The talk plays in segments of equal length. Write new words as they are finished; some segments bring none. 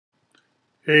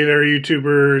Hey there,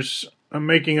 YouTubers. I'm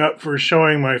making up for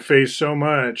showing my face so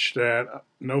much that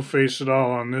no face at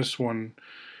all on this one.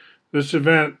 This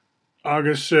event,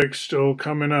 August 6th, still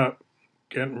coming up.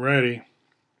 Getting ready.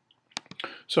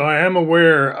 So I am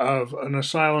aware of an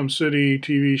Asylum City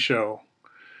TV show.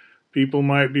 People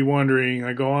might be wondering,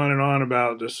 I go on and on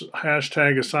about this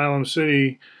hashtag Asylum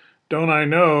City. Don't I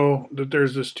know that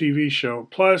there's this TV show?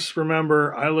 Plus,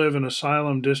 remember, I live in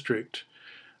Asylum District,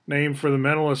 named for the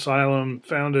mental asylum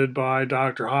founded by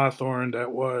Dr. Hawthorne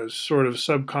that was sort of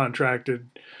subcontracted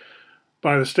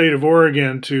by the state of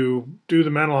Oregon to do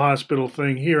the mental hospital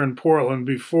thing here in Portland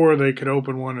before they could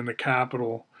open one in the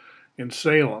capital in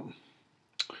Salem.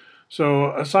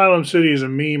 So Asylum City is a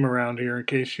meme around here in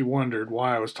case you wondered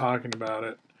why I was talking about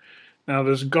it. Now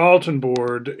this Galton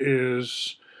board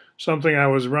is something I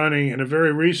was running in a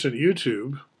very recent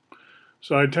YouTube.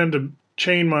 So I tend to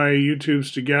chain my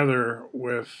YouTubes together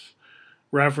with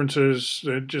references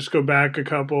that just go back a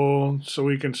couple so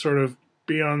we can sort of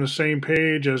be on the same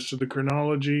page as to the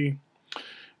chronology.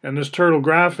 And this turtle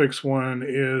graphics one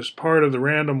is part of the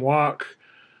random walk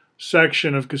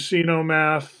section of casino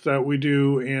math that we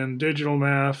do in digital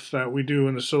math that we do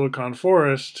in the Silicon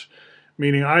Forest,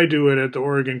 meaning I do it at the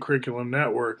Oregon Curriculum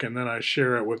Network and then I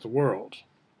share it with the world.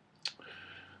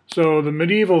 So the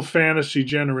medieval fantasy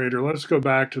generator, let's go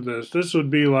back to this. This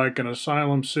would be like an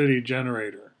Asylum City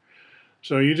generator.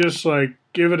 So you just like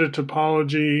give it a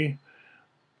topology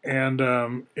and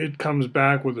it comes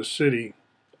back with a city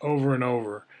over and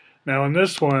over. Now in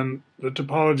this one, the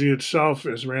topology itself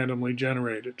is randomly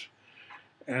generated.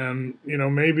 And you know,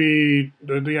 maybe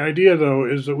the idea though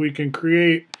is that we can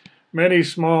create many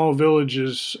small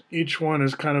villages. Each one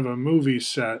is kind of a movie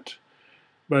set.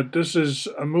 But this is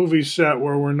a movie set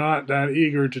where we're not that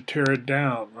eager to tear it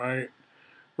down, right?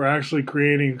 We're actually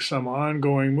creating some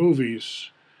ongoing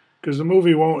movies. Because the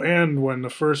movie won't end when the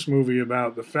first movie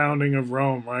about the founding of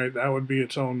Rome, right? That would be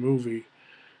its own movie.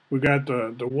 We got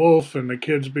the wolf and the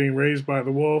kids being raised by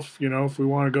the wolf. You know, if we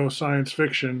want to go science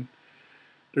fiction,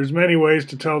 there's many ways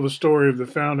to tell the story of the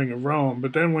founding of Rome.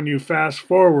 But then when you fast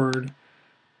forward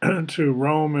to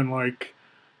Rome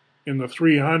in the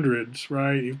 300s,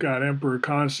 right? You've got Emperor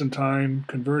Constantine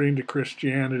converting to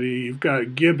Christianity. You've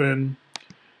got Gibbon.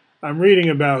 I'm reading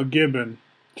about Gibbon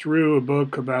through a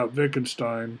book about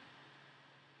Wittgenstein.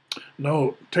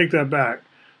 No, take that back.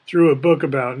 Through a book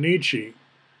about Nietzsche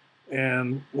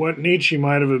and what Nietzsche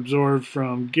might have absorbed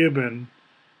from Gibbon,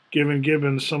 given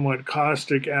Gibbon's somewhat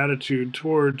caustic attitude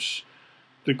towards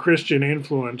the Christian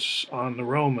influence on the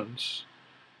Romans.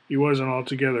 He wasn't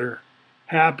altogether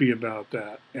happy about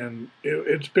that. And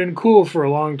it's been cool for a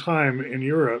long time in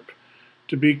Europe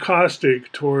to be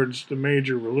caustic towards the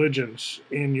major religions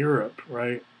in Europe,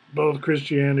 right? Both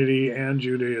Christianity and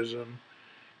Judaism.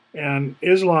 And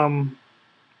Islam,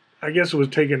 I guess it was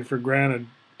taken for granted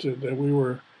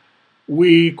that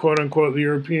we, quote unquote, the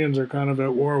Europeans are kind of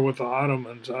at war with the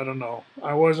Ottomans. I don't know.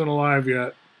 I wasn't alive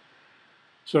yet.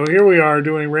 So here we are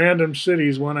doing random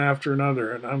cities one after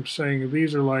another. And I'm saying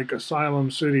these are like asylum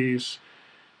cities.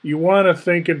 You want to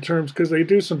think in terms, because they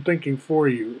do some thinking for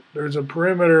you. There's a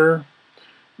perimeter.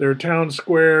 There are town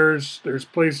squares. There's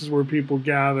places where people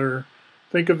gather.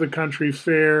 Think of the country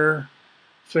fair.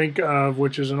 Think of,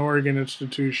 which is an Oregon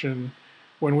institution.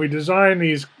 When we design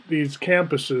these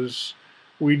campuses,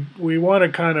 we want to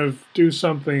kind of do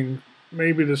something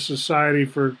maybe the Society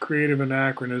for Creative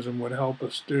Anachronism would help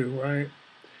us do, right?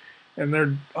 And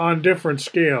they're on different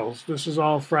scales. This is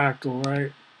all fractal,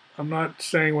 right? I'm not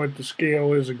saying what the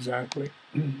scale is exactly.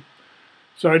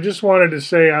 So I just wanted to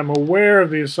say I'm aware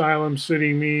of the Asylum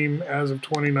City meme as of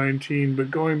 2019, but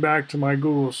going back to my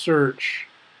Google search,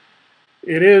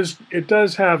 it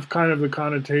does have kind of the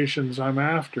connotations I'm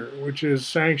after, which is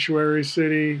sanctuary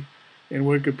city in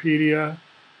Wikipedia.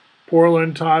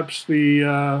 Portland tops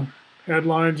the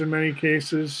headlines in many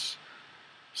cases.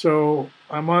 So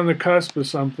I'm on the cusp of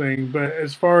something, but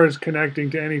as far as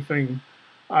connecting to anything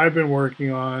I've been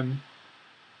working on,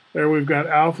 there we've got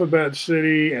Alphabet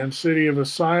City and City of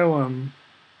Asylum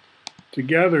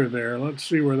together there. Let's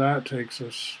see where that takes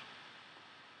us.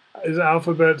 Is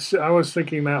Alphabet, I was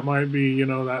thinking that might be, you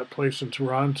know, that place in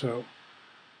Toronto.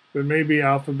 But maybe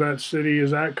Alphabet City,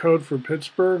 is that code for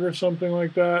Pittsburgh or something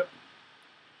like that?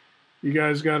 You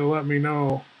guys got to let me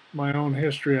know my own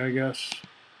history, I guess.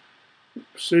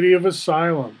 City of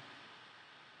Asylum.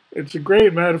 It's a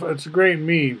great metaphor. It's a great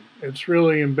meme. It's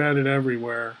really embedded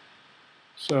everywhere.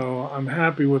 So I'm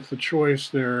happy with the choice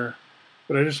there.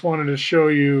 But I just wanted to show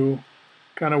you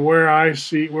kind of where I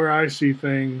see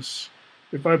things.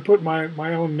 If I put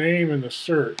my own name in the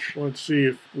search, let's see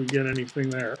if we get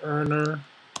anything there. Earner.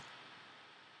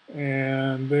 And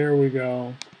And there we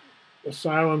go.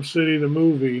 Asylum City, the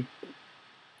movie.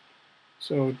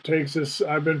 So it takes this,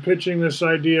 I've been pitching this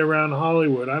idea around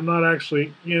Hollywood. I'm not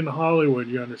actually in Hollywood,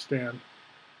 you understand.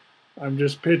 I'm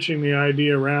just pitching the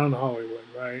idea around Hollywood,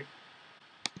 right?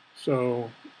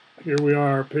 So here we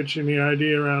are pitching the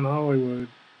idea around Hollywood.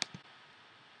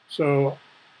 So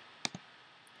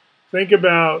think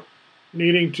about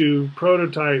needing to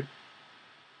prototype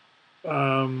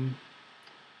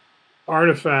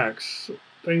artifacts,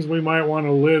 things we might want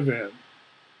to live in,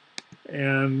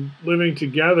 and living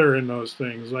together in those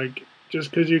things. Like,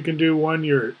 just because you can do one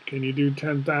yurt, can you do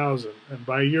 10,000? And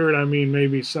by yurt, I mean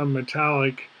maybe some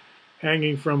metallic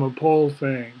hanging from a pole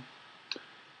thing.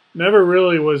 Never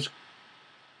really was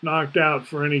knocked out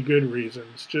for any good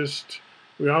reasons. Just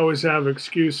we always have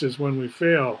excuses when we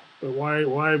fail. But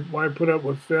why put up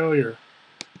with failure?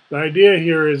 The idea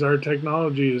here is our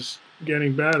technology is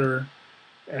getting better,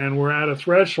 and we're at a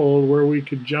threshold where we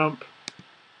could jump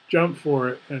for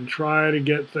it and try to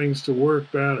get things to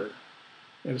work better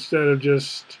instead of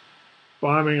just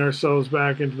bombing ourselves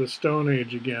back into the Stone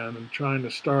Age again and trying to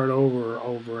start over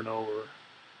and over.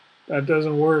 That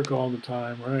doesn't work all the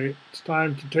time, right? It's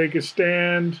time to take a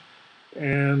stand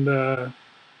and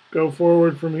go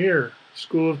forward from here.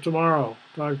 School of Tomorrow.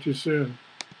 Talk to you soon.